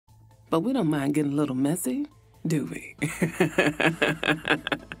but we don't mind getting a little messy, do we?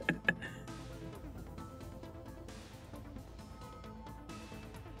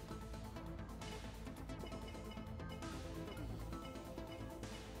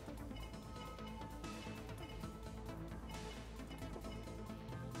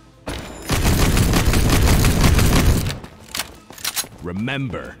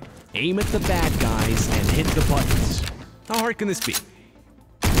 Remember, aim at the bad guys and hit the buttons. How hard can this be?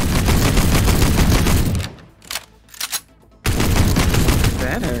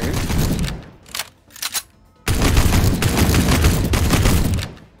 That hurt.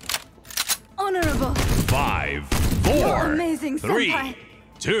 Honorable. 5, 4, You're amazing, 3, senpai.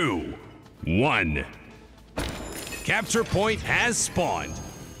 2, 1. Capture point has spawned.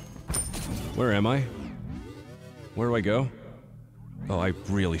 Where am I? Where do I go? Oh, I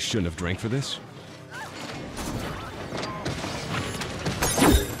really shouldn't have drank for this.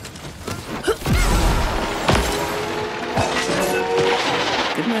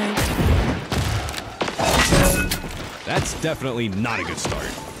 Good night. That's definitely not a good start.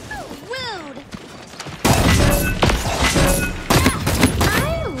 Rude!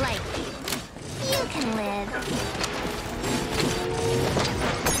 I like you. You can live.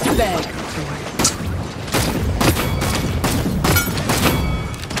 Bag.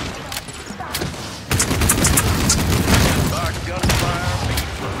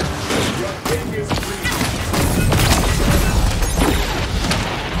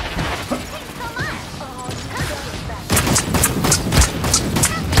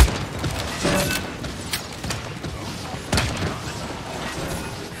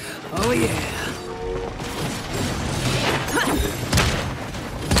 Oh yeah.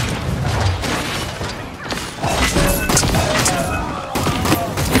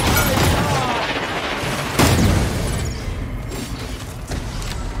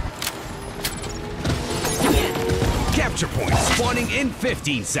 Capture point spawning in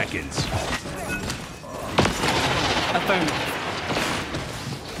 15 seconds. Affirmative.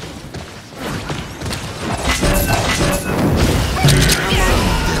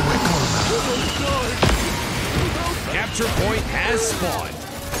 Capture point has spawned.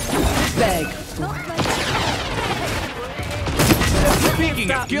 Bag.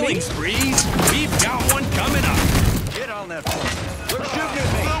 Speaking of killing sprees, we've got one coming up. Get on that phone. They're shooting at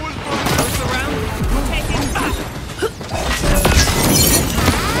me. Look around. Taking back.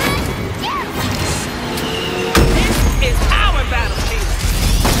 This is our battlefield.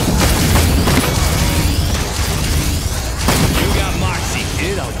 You got moxie,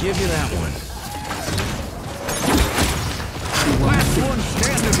 kid. I'll give you that one. Last one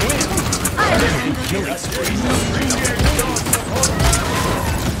standing wins. Killing sprees.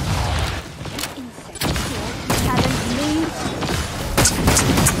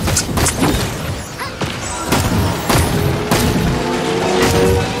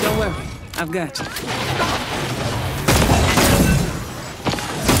 Don't worry. I've got you.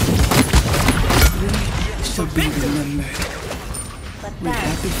 She'll be remembered. We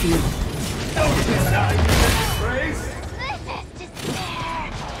happy few.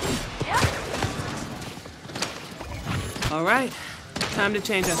 All right. Time to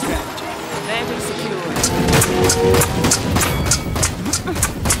change our strategy. Vanguard secured.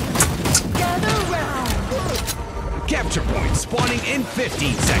 Gather round. Capture point spawning in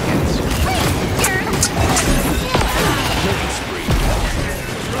 15 seconds. Killing spree.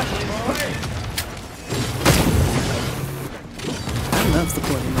 I love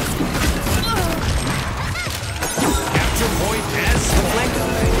supporting my squad. Capture point has spawned.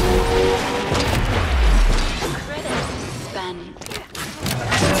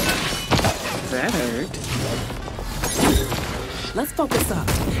 That hurt. Let's focus up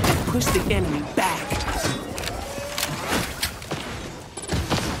and push the enemy back.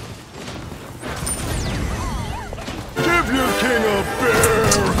 Give your king a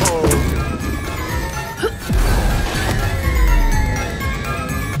bear hug.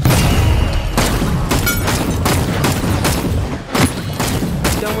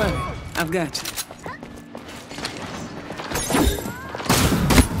 Don't worry, I've got you.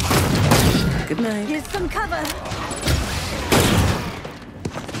 Good night. Here's some cover.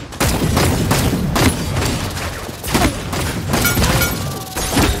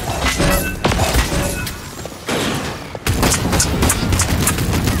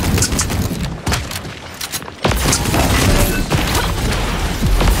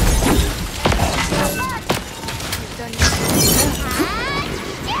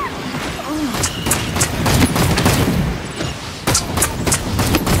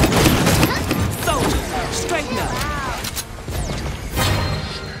 Soldier, straighten up.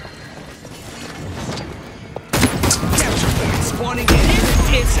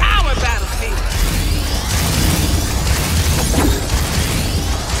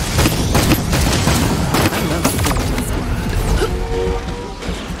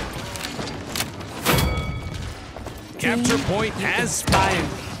 Capture point has spawned.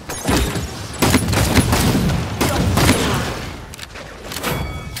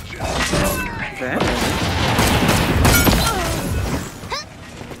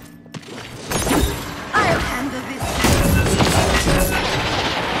 I'll handle this.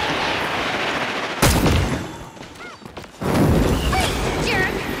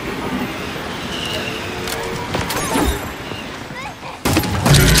 Jerk!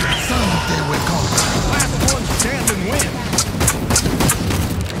 Last one standing wins.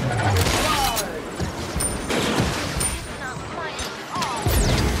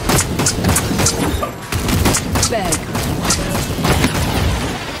 Beg.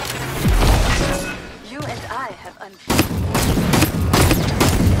 You and I have unfinished.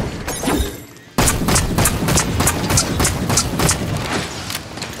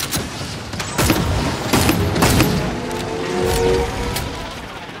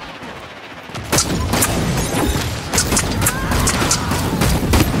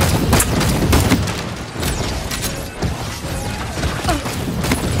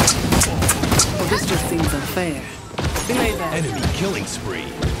 Well, this just seems unfair. Belay that. Enemy killing spree.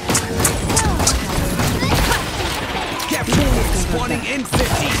 Capture point spawning in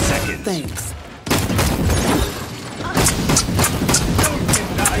 15 seconds. Thanks.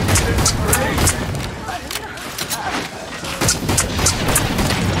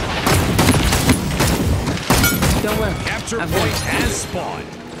 Don't worry. Capture I've point got has spawned.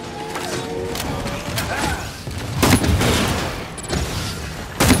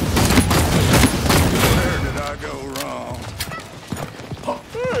 Where did I go wrong?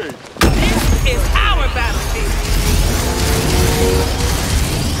 Hey! This is our battlefield.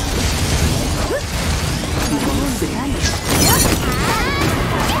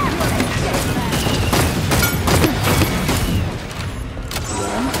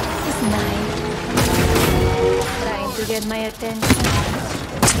 It's nice. Trying to get my attention.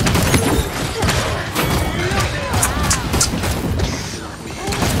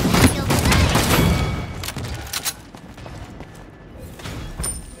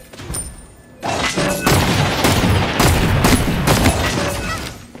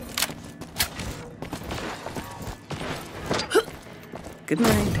 Good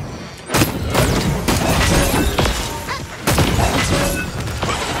night.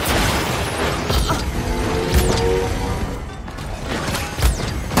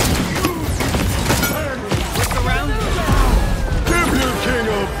 Give your king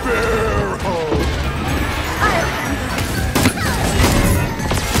a bear hug! I'll handle this.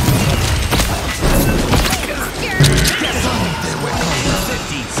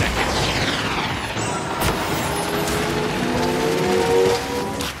 15 seconds.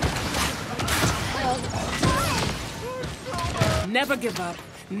 Never give up.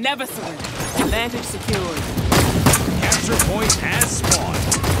 Never surrender. Advantage secured. Capture point has spawned.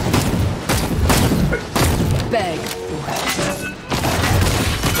 Beg.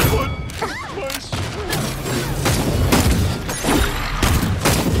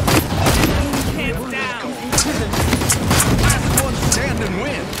 Hands down. Last one standing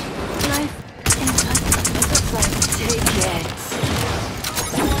wins. Life in touch. Take it.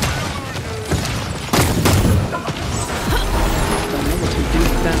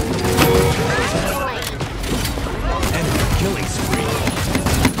 Enemy killing spree.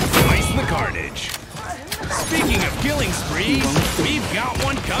 Twice the carnage. Speaking of killing sprees, we've got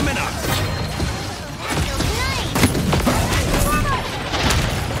one coming up.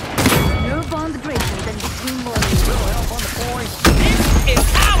 No bond greater than between warriors. This is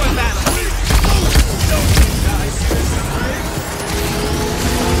our battlefield.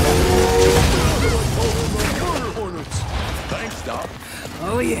 Thanks, Doc.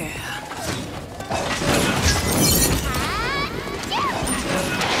 Oh yeah.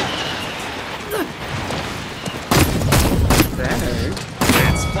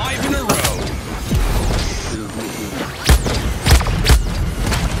 That's 5 in a row.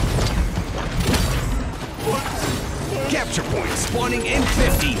 Capture point spawning in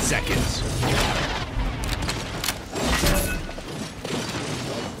 15 seconds.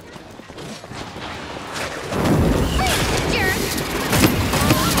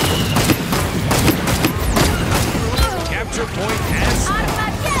 Capture point has spawned.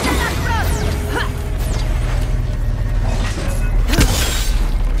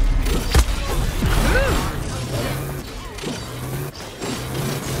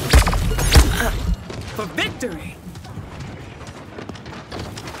 For victory.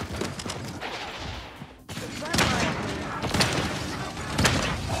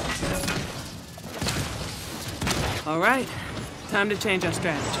 All right. Time to change our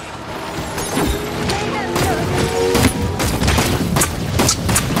strategy. Stay there,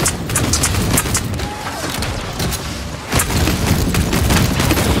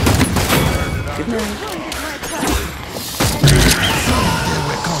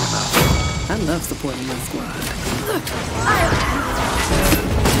 love supporting my squad.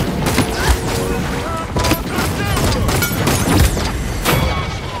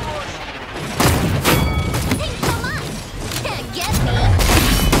 Thanks so much. Can't get me.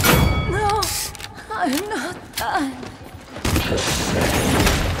 No, I'm not done.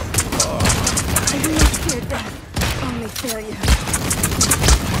 I do not fear death, only failure.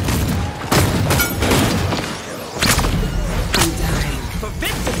 I'm dying. For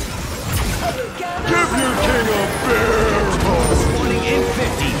victory! Give your king a bear hug. Spawning in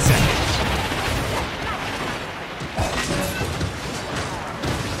 15 seconds.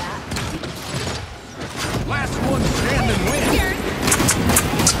 Last one standing wins.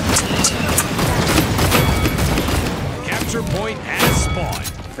 Capture point has spawned.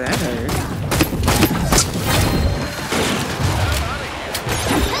 That hurt.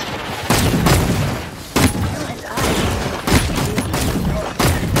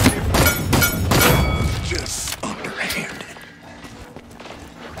 Just underhanded.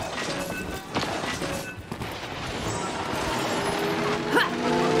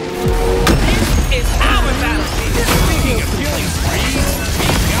 It's our battlefield. Speaking of killing sprees,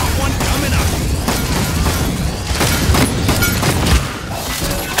 we've got one coming up.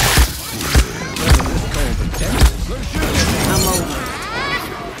 I'm over.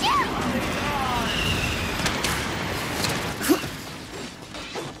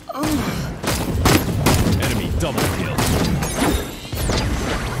 Enemy double kill.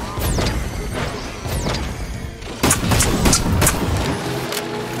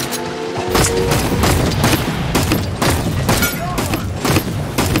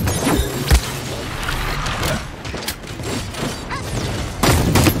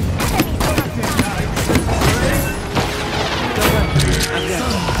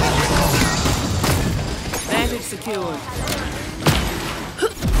 Vantage secured.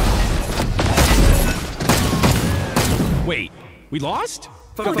 Wait, we lost?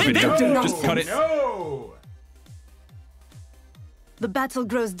 For Video. victory. Just cut it. The battle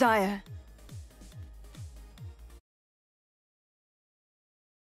grows dire.